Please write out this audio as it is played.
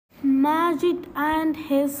Majid and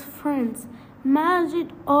his friends.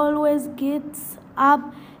 Majid always gets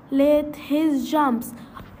up late. He jumps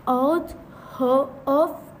out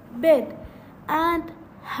of bed and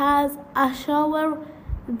has a shower.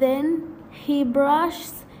 Then he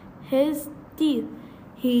brushes his teeth.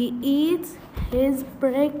 He eats his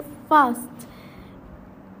breakfast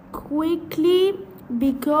quickly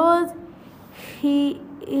because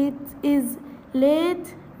it is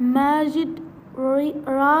late. Majid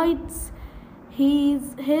rides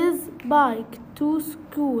his bike to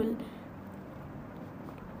school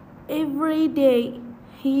every day.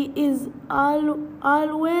 He is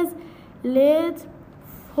always late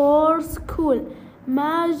for school.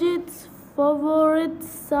 Majid's favorite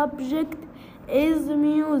subject is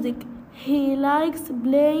music. He likes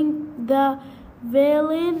playing the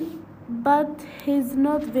violin, but he's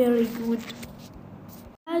not very good.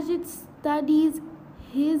 Majid studies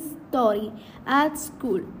history at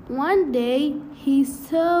school. One day he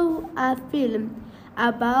saw a film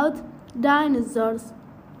about dinosaurs.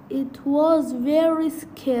 It was very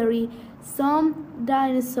scary. Some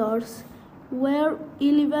dinosaurs were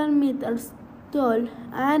 11 meters tall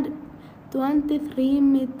and 23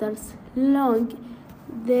 meters long.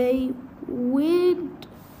 They weighed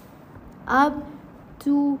up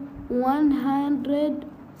to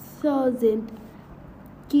 100,000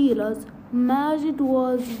 kilos. Majid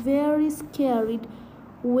was very scared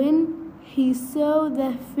when he saw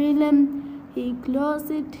the film. He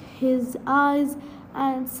closed his eyes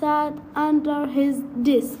and sat under his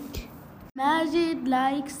desk. Majid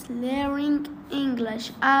likes learning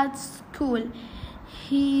English at school.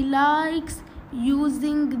 He likes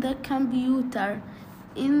using the computer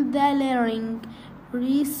in the Learning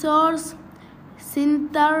Resource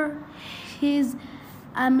Center. He's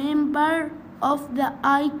a member of the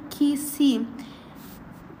IKC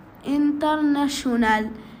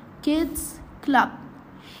International Kids Club.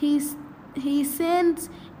 He sends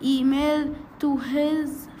email to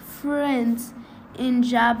his friends in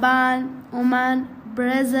Japan, Oman,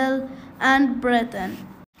 Brazil, and Britain.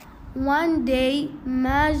 One day,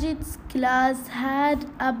 Majid's class had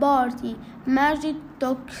a party. Majid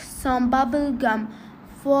took some bubble gum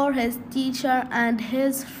for his teacher and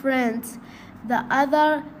his friends. The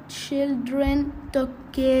other children took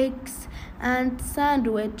cakes and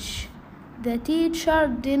sandwich. The teacher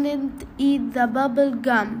didn't eat the bubble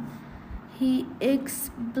gum. He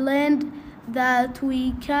explained that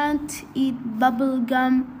we can't eat bubble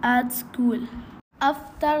gum at school.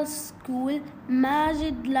 After school,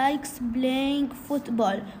 Majid likes playing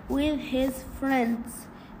football with his friends.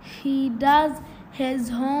 He does his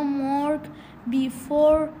homework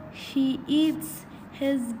before he eats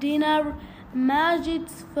his dinner.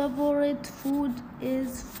 Majid's favorite food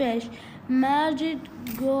is fish. Majid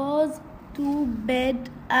goes to bed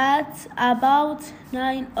at about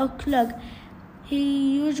 9 o'clock.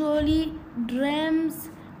 He usually dreams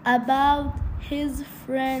about his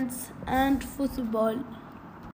friends and football.